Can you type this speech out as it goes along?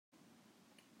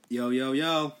Yo, yo,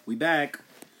 yo, we back.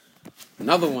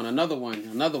 Another one. I'm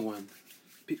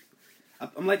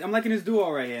liking this duo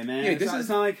right here, man. Yeah, It's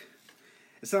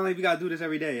not like we gotta do this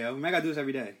every day, yo. I gotta do this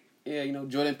every day. Yeah,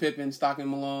 Jordan Pippen, Stockton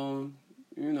Malone,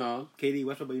 KD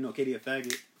Westbrook, but KD a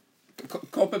faggot.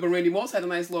 Cole Pepper, Randy Moss had a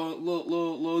nice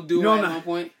little duo at one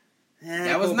point.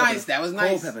 That was nice.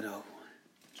 Cole Pepper, though.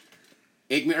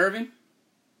 Aikman Irvin?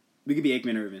 We could be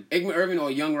Aikman Irvin. Aikman Irvin or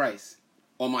Young Rice?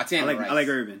 Or Montana Rice? I like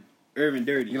Irvin. Irvin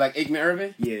dirty. You like Aikman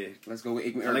Irvin? Yeah. Let's go with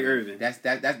Aikman Irvin. I like Irvin. That's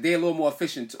they're a little more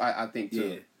efficient, I think, too.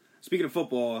 Yeah. Speaking of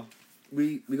football,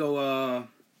 we go, I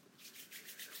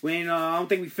don't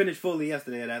think we finished fully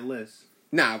yesterday at that list.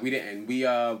 Nah, we didn't. We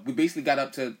basically got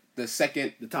up to the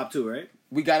top two, right?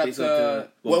 We got up to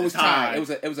it was tied.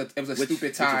 It was a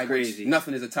stupid tie. Which crazy.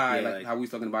 Nothing is a tie, yeah, like how we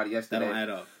was talking about it yesterday. That don't add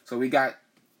up. So we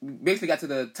basically got to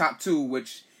the top two,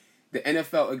 which the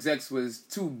NFL execs was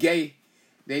too gay.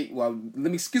 Let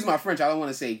me excuse my French. I don't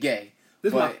want to say gay.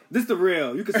 This is the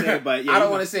real. You can say it, but yeah, I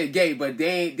don't want to say gay, but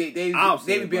they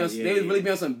really be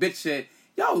on some bitch shit.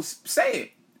 Yo, say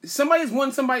it. Somebody's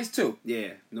one, somebody's two.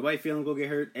 Yeah, nobody feeling gonna get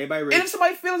hurt. Everybody rich. And if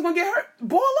somebody feels gonna get hurt,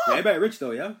 ball up. Yeah, everybody rich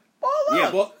though, yeah. Ball up.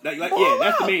 Yeah, ball that's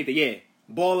up. the main thing. Yeah,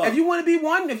 ball up. If you want to be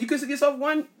one, if you consider yourself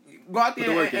one, go out there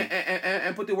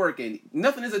and put the work in.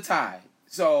 Nothing is a tie.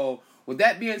 So with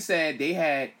that being said, they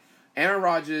had Aaron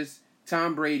Rodgers,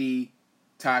 Tom Brady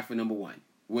tied for number one,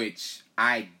 which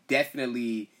I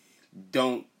definitely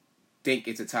don't think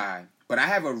it's a tie. But I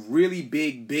have a really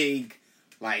big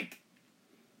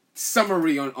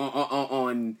summary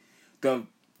on the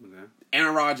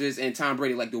Aaron Rodgers and Tom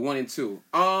Brady, like the 1 and 2.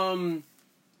 Who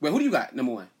do you got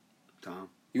number one? Tom.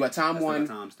 You got Tom 1,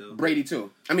 Tom still. Brady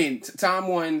 2. I mean, Tom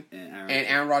 1 and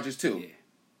Aaron Rodgers 2. Yeah.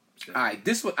 Sure. All right,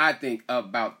 this is what I think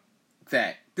about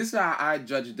that. This is how I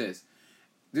judge this.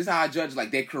 This is how I judge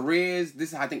like their careers.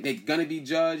 This is how I think they're gonna be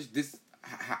judged. This is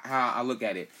how I look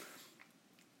at it.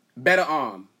 Better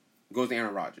arm goes to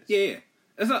Aaron Rodgers. Yeah.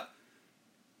 That's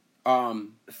a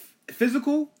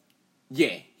physical.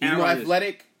 Yeah, he's more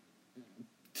athletic.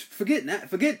 Forget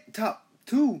top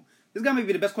two. This guy may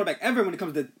be the best quarterback ever when it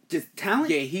comes to just talent.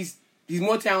 Yeah, he's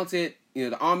more talented.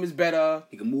 The arm is better.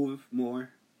 He can move more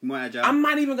agile. I'm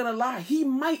not even gonna lie. He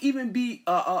might even be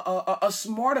a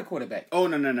smarter quarterback. Oh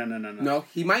no. No,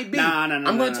 he might be. No.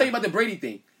 I'm gonna tell you about the Brady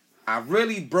thing. I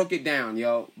really broke it down,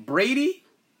 yo. Brady.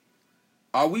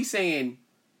 Are we saying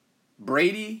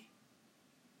Brady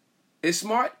is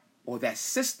smart or that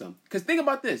system? Because think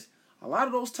about this. A lot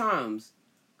of those times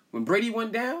when Brady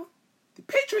went down, the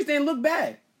Patriots didn't look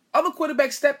bad. Other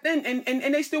quarterbacks stepped in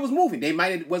and they still was moving. They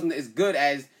wasn't as good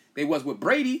as they was with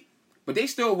Brady, but they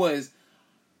still was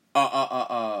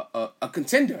a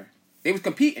contender. They was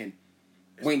competing.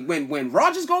 When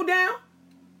Rodgers go down,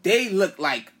 they look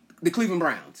like the Cleveland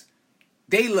Browns.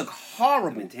 They look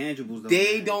horrible. Intangibles, though,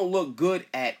 they man. don't look good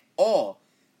at all.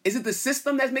 Is it the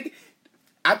system that's making?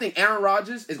 I think Aaron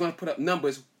Rodgers is going to put up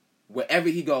numbers wherever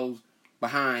he goes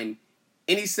behind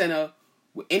any center,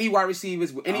 with any wide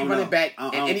receivers, with any running back,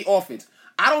 and any offense.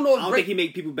 I don't know. I don't think he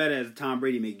make people better as Tom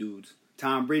Brady make dudes.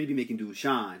 Tom Brady be making dudes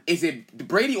shine. Is it the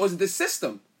Brady or is it the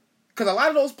system? Because a lot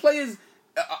of those players,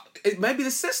 it might be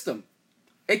the system.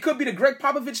 It could be the Greg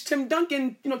Popovich, Tim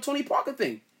Duncan, Tony Parker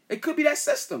thing. It could be that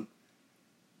system.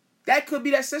 That could be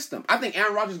that system. I think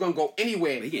Aaron Rodgers is going to go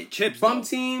anywhere. But he getting chips, Bum though.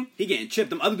 team. He getting chipped.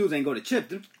 Them other dudes ain't go to chip.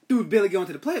 Them dudes barely going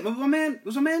to the play. What's my man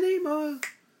name?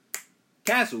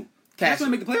 Castle. Castle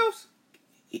didn't make the playoffs?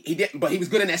 He didn't, but he was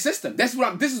good in that system. That's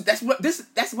what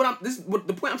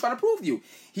the point I'm trying to prove to you.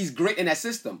 He's great in that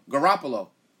system. Garoppolo,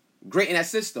 great in that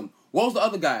system. What was the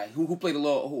other guy who played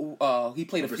he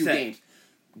played a few games?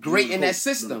 Great in that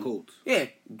system. Yeah,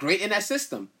 great in that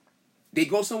system. They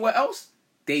go somewhere else,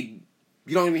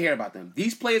 you don't even hear about them.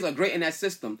 These players are great in that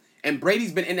system, and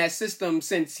Brady's been in that system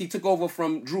since he took over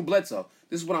from Drew Bledsoe.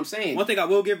 This is what I'm saying. One thing I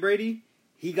will give Brady,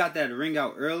 he got that ring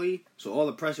out early, so all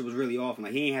the pressure was really off. And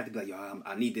he ain't have to be like, yo,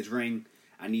 I need this ring.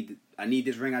 I need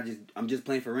this ring. I'm just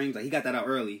playing for rings. Like, he got that out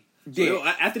early. So,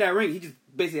 yeah. After that ring, he just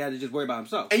basically had to just worry about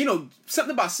himself. And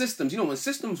something about systems. When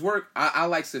systems work, I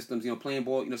like systems. Playing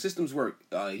ball. Systems work.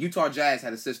 Utah Jazz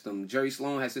had a system. Jerry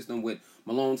Sloan had a system with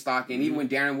Malone Stockton. Mm-hmm. Even when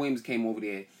Darren Williams came over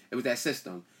there, it was that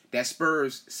system. That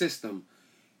Spurs system.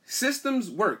 Systems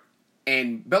work.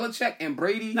 And Belichick and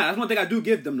Brady. Nah, that's one thing I do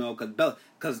give them though,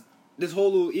 because this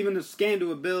whole even the scandal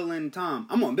with Bill and Tom,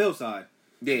 I'm on Bill's side.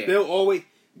 Yeah.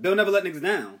 Bill never let niggas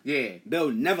down. Yeah. Bill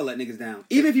never let niggas down.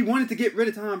 Even if he wanted to get rid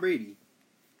of Tom Brady.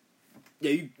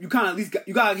 Yeah, you kind of at least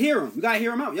you gotta hear him. You gotta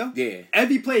hear him out, yo. Yeah.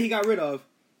 Every play he got rid of,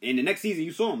 and the next season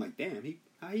you saw him like, damn,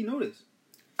 how he know this?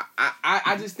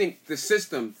 I just think the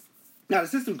system. Nah, the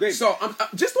system's great. So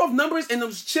just off numbers and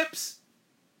those chips,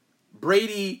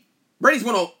 Brady's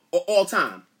one all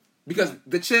time because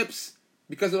the chips,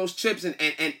 because of those chips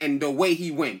and the way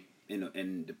he went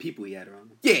and the people he had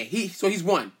around him. Yeah, he's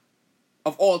one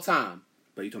of all time.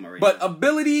 But you talking about but now.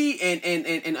 Ability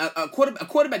and a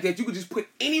quarterback that you could just put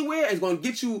anywhere is going to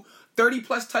get you 30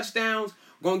 plus touchdowns,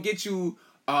 going to get you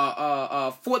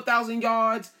 4,000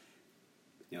 yards.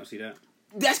 You don't see that?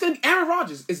 That's going to be Aaron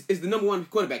Rodgers is the number one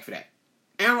quarterback for that.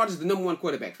 Aaron Rodgers is the number one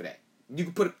quarterback for that. You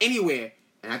can put him anywhere,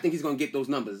 and I think he's going to get those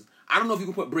numbers. I don't know if you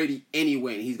can put Brady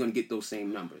anywhere, and he's going to get those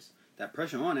same numbers. That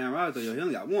pressure on Aaron Rodgers, though, he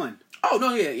only got one. Oh,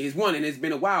 no, yeah, he's one, and it's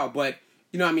been a while. But,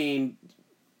 you know what I mean,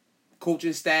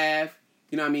 coaching staff,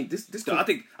 you know what I mean? This. So I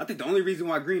think the only reason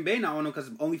why Green Bay not on him because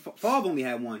Favre only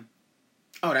had one.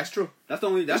 Oh, that's true. That's the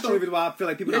only reason why I feel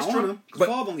like people not on him. Because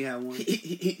Favre only had one.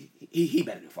 He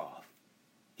better than Favre.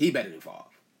 He better than Favre.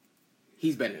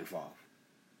 He's better than Favre.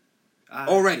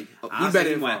 Already. He's better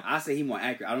than Favre. I say he's more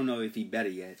accurate. I don't know if he better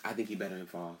yet. I think he's better than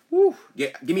Favre. Woo.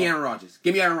 Give me Aaron Rodgers.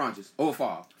 Give me Aaron Rodgers over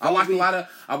Favre. I watched a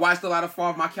lot of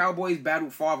Favre. My Cowboys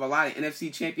battled Favre a lot of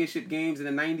NFC Championship games in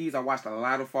the 90s. I watched a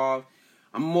lot of Favre.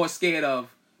 I'm more scared of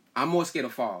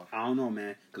Favre. I don't know,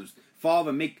 man. Because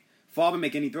Favre make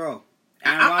any throw.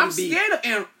 I'm scared of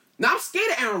Aaron. Now I'm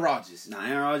scared of Aaron Rodgers. Nah,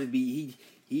 Aaron Rodgers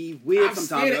he weird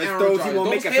sometimes. Those throws he won't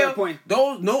make at certain point.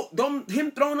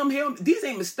 Him throwing them Hail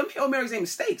Marys ain't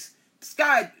mistakes. This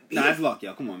guy. Nah, that's luck,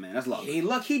 yo. Come on, man. That's luck. He ain't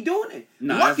luck. He doing it.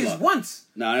 Nah, luck is once.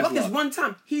 Nah, that's luck is one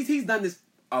time. He's done this.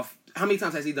 How many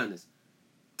times has he done this?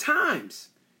 Times.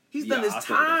 He's done this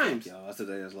times. I still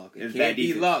think that's luck. It can't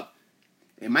be luck.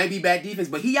 It might be bad defense,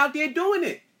 but he out there doing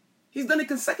it. He's done it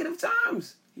consecutive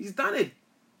times. He's done it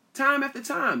time after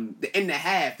time. To end the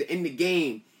half, to end the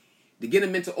game, to get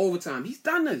him into overtime. He's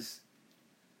done this.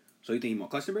 So you think he's more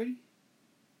clutch than Brady?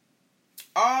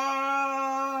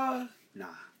 Nah.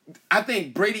 I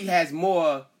think Brady has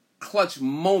more clutch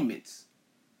moments.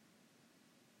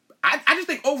 I just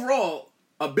think overall,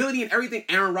 ability and everything,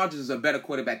 Aaron Rodgers is a better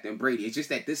quarterback than Brady. It's just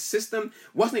that this system,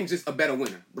 what's name is just a better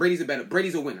winner. Brady's a winner.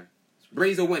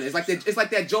 Brady's a winner. It's like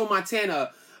that Joe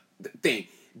Montana thing.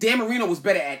 Dan Marino was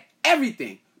better at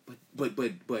everything, but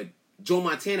Joe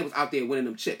Montana was out there winning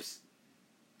them chips.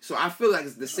 So I feel like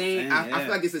it's the same. I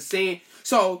feel like it's the same.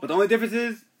 So, but the only difference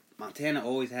is Montana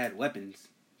always had weapons.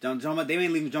 They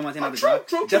ain't leaving Joe Montana out to dry.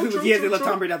 They let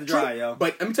Tom Brady out to dry, yo.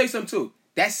 But let me tell you something too.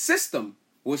 That system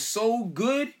was so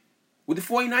good with the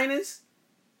 49ers.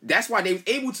 That's why they was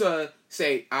able to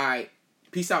say, "All right,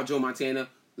 peace out, Joe Montana.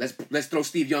 Let's throw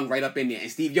Steve Young right up in there."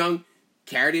 And Steve Young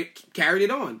carried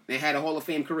it on and had a Hall of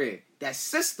Fame career. That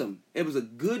system, it was a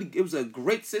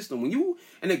great system. When you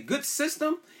in a good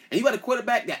system and you got a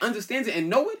quarterback that understands it and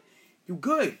know it, you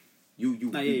good. You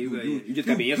just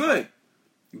gotta be good.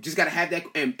 You just gotta have that.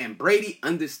 And Brady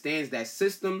understands that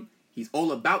system. He's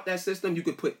all about that system. You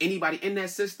could put anybody in that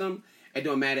system. It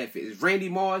don't matter if it's Randy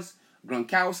Moss,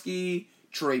 Gronkowski,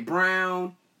 Troy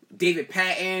Brown, David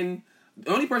Patton.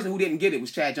 The only person who didn't get it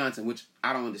was Chad Johnson, which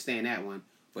I don't understand that one.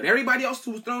 But everybody else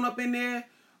who was thrown up in there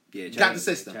got the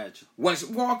system. Wes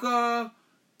Walker,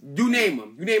 you name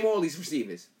them. You name all these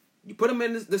receivers. You put them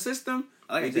in the system.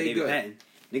 I like David Patton.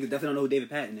 Niggas definitely don't know who David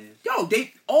Patton is. Yo,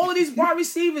 all of these wide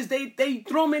receivers, they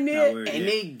throw them in there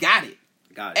they got it.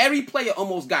 Every player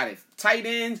almost got it. Tight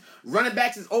ends, running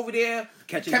backs is over there.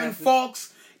 Kevin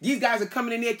Falks. These guys are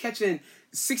coming in there catching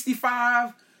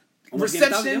 65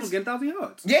 receptions. Getting 1,000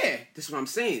 yards. Yeah, that's what I'm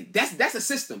saying. That's a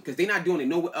system because they're not doing it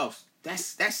nowhere else.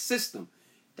 That's system.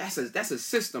 That's a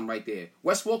system right there.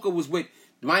 Wes Walker was with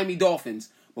the Miami Dolphins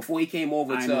before he came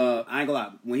over I ain't gonna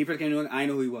lie. When he first came to New England, I didn't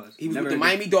know who he was. He was with the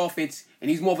Miami Dolphins,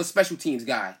 and he's more of a special teams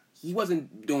guy. He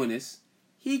wasn't doing this.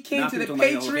 He came to the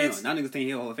Patriots. Now niggas think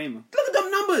he's a Hall of Famer. Look at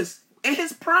them numbers. In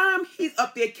his prime, he's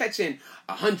up there catching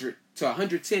 100 to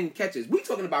 110 catches. We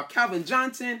talking about Calvin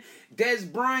Johnson, Des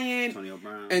Bryant,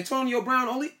 Antonio Brown.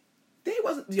 Only they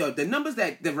wasn't the numbers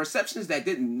the receptions that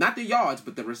didn't, not the yards,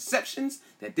 but the receptions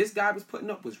that this guy was putting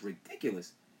up was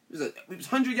ridiculous. It was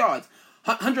 100 yards,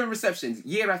 100 receptions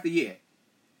year after year.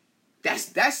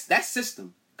 That's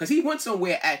system. Because he went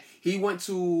somewhere he went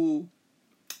to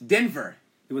Denver.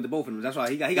 He went to both of them. That's why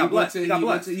he got blessed. He got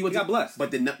blessed.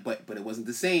 But it wasn't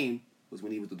the same. Was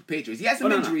when he was with the Patriots. He had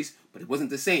some injuries, but it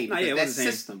wasn't the same. That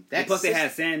system. Plus they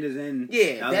had Sanders and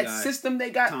that system they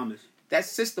got. Thomas. That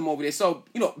system over there. So,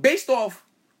 based off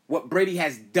what Brady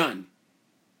has done,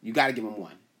 you got to give him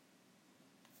one.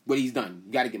 What he's done,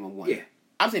 you got to give him one. Yeah.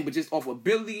 I'm saying, but just off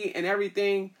ability and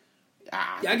everything,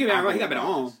 I give it right. He got better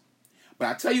arms. But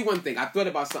I tell you one thing. I thought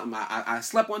about something. I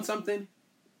slept on something.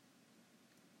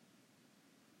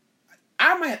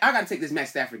 I got to take this Matt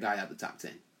Stafford guy out the top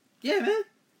 10. Yeah, man.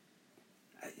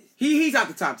 He's out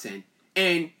the top 10.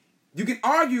 And You can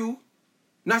argue,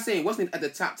 not saying wasn't at the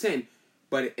top 10,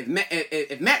 but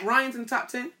if Matt Ryan's in the top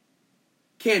 10,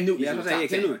 Cam Newton's in the top 10.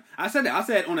 Cam Newton. I said that. I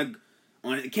said on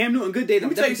a Cam Newton good day, Let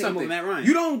me tell you something. Matt Ryan.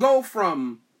 You don't go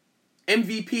from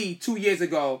MVP 2 years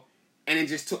ago and then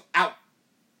just out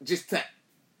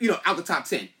the top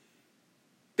 10.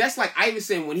 That's like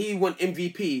Iverson when he won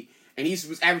MVP and he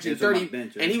was averaging 30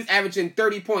 bench, right? and he was averaging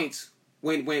 30 points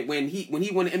when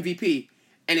he won the MVP.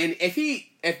 And then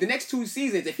if the next 2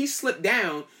 seasons if he slipped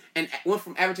down and went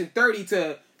from averaging 30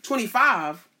 to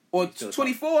 25 or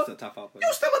 24, still top 5 player.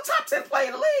 you're still a top 10 player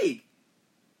in the league.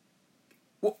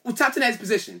 Well, top 10 at his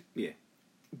position. Yeah.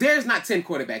 There's not 10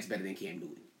 quarterbacks better than Cam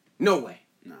Newton. No way.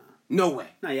 Nah. No way.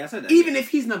 Nah, yeah, I said that. Even if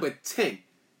he's number 10.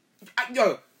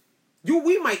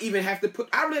 We might even have to put...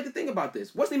 I really have to think about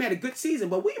this. What's name had a good season,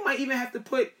 but we might even have to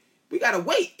put... We got to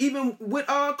wait, even with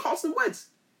Carson Wentz.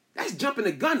 That's jumping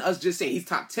the gun, us just saying he's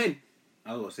top 10.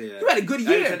 I was going to say that. You had a good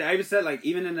year. I even said, like,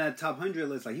 even in that top 100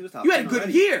 list, like, he was top 10 You had a good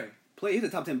already. year. He's a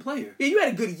top 10 player. Yeah, you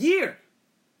had a good year.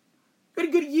 You had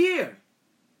a good year.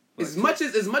 As much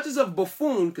as a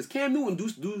buffoon, because Cam Newton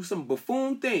do some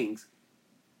buffoon things,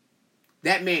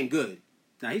 that man good.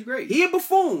 Nah, he's great. He a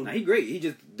buffoon. Nah, he great. He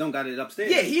just don't got it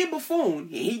upstairs. Yeah, he a buffoon.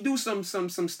 He do some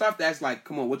stuff that's like,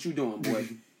 come on, what you doing, boy?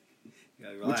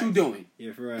 What you doing?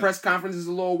 Yeah, for real. Press conference is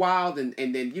a little wild, and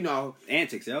then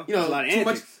antics, yo. You know, a lot of too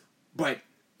antics. much. But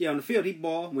yeah, on the field he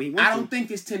ball when he wants I don't think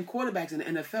there's 10 quarterbacks in the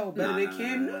NFL better than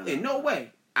Cam Newton. No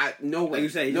way. No way. Like you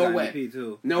say, he's no got way. MVP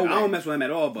too. No way. I don't mess with him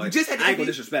at all, but You just had I ain't MVP gonna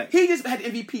disrespect. He just had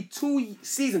MVP 2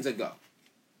 seasons ago.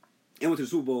 And went to the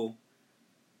Super Bowl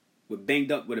with a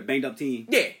banged up team.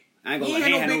 Yeah. I ain't gonna lie.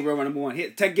 He ain't had no real number one.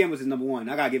 Ted Ginn was his number one.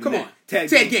 I gotta give him Come on. Ted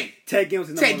Ginn. Ted Ginn was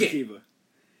his number one receiver.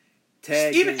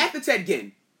 Even after Ted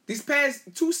Ginn, these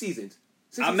past 2 seasons.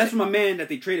 I messed with my man that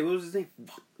they traded. What was his name?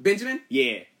 Benjamin?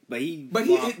 Yeah. But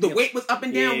the weight was up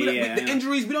and down. Yeah, with the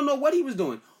injuries, we don't know what he was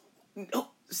doing.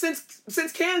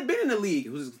 Since Cam's been in the league.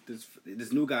 It was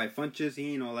this new guy, Funches.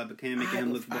 He ain't all that, but Cam making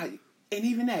him look better. And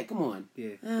even that, come on.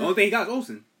 Yeah. The only thing he got is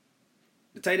Olsen.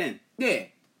 The tight end. Yeah.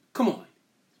 Come on.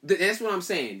 That's what I'm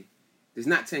saying. There's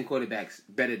not 10 quarterbacks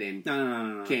better than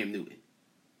No. Cam Newton.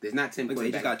 There's not 10 quarterbacks.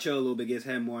 He just got chill a little bit, gets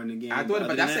head more in the game. I thought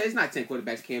about that. I said it's not 10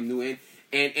 quarterbacks Cam Newton.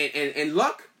 And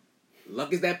Luck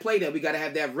is that play that we got to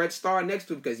have that red star next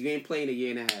to it because you ain't playing a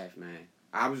year and a half, man.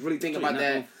 I was really thinking about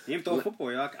that. You ain't throwing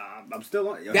football, y'all. I'm still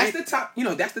on. That's the top.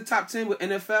 That's the top 10 with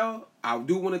NFL. I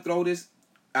do want to throw this.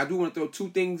 I do want to throw 2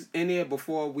 things in there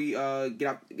before we get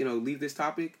up. Leave this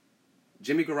topic.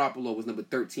 Jimmy Garoppolo was number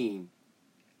 13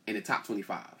 in the top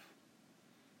 25.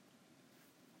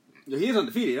 Yo, he is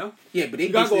undefeated, yo. Yeah, but they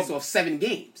based this off 7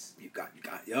 games. You got.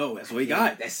 Yo, that's what he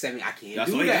got. That's 7. I can't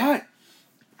that's do what that.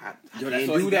 He got. I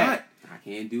can't do that. I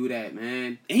can't do that,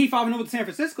 man. And he 5-0 with San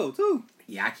Francisco too.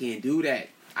 Yeah, I can't do that.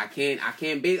 I can't.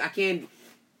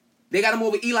 They got him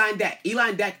over Eli and Dak. Eli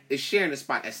and Dak is sharing the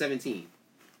spot at 17.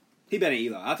 He better than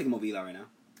Eli. I'll take him over Eli right now.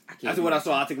 I can't. That's what I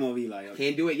saw. I'll take him over Eli. Yo.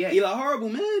 Can't do it yet. Eli horrible,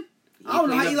 man. I don't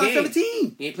know how Eli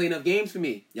 17. He ain't playing enough games for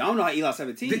me. Yeah, I don't know how Eli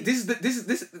 17. This is the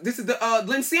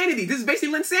Linsanity. This is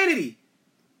basically Linsanity.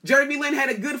 Jeremy Lin had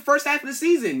a good first half of the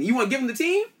season. You want to give him the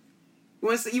team? You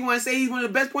want to say he's one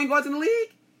of the best point guards in the league?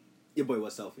 Your boy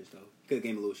was selfish though. Could have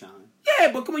gave him a little shine.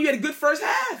 Yeah, but come on, you had a good first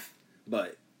half.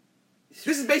 But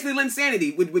this is basically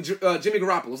Linsanity with Jimmy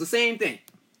Garoppolo. It's the same thing.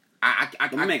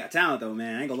 My man got talent though,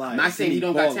 man. I ain't gonna lie. I'm not saying he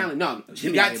don't got talent. No,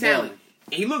 he got talent.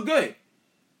 And he looked good.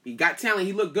 He got talent.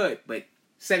 He looked good. But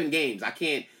 7 games, I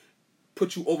can't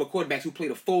put you over quarterbacks who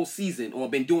played a full season or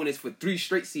been doing this for 3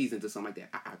 straight seasons or something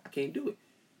like that. I can't do it.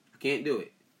 I can't do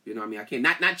it. You know what I mean? I can't.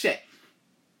 Not Chet.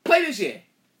 Play this year.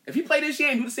 If you play this year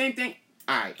and do the same thing,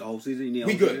 all right. The whole season, you need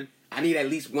we good. I need at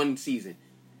least 1 season.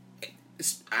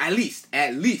 At least.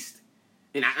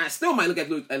 And I still might look at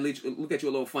you a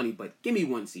little funny, but give me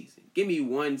 1 season. Give me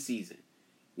 1 season.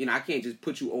 I can't just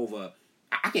put you over.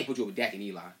 I can't put you over Dak and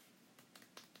Eli.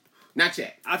 Not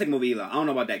Chet. I'll take him over Eli. I don't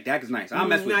know about Dak. Dak is nice. I'll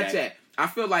mess with Dak. Not Chet. I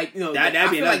feel like, I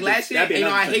feel like last year,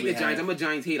 I hate the Giants. I'm a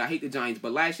Giants hater. I hate the Giants.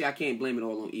 But last year, I can't blame it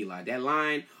all on Eli. That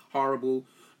line, horrible.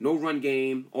 No run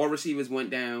game. All receivers went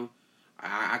down.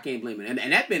 I can't blame it.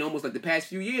 And that's been almost like the past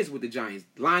few years with the Giants.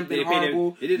 Line been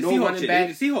horrible. They did the no Seahawks running shit. back.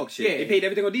 They did the Seahawks shit. Yeah. They paid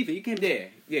everything on defense. You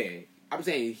can't. Yeah. I'm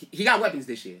saying he got weapons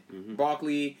this year. Mm-hmm.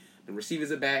 Barkley, the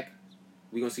receivers are back.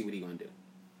 We're going to see what he's going to do.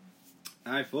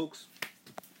 All right, folks.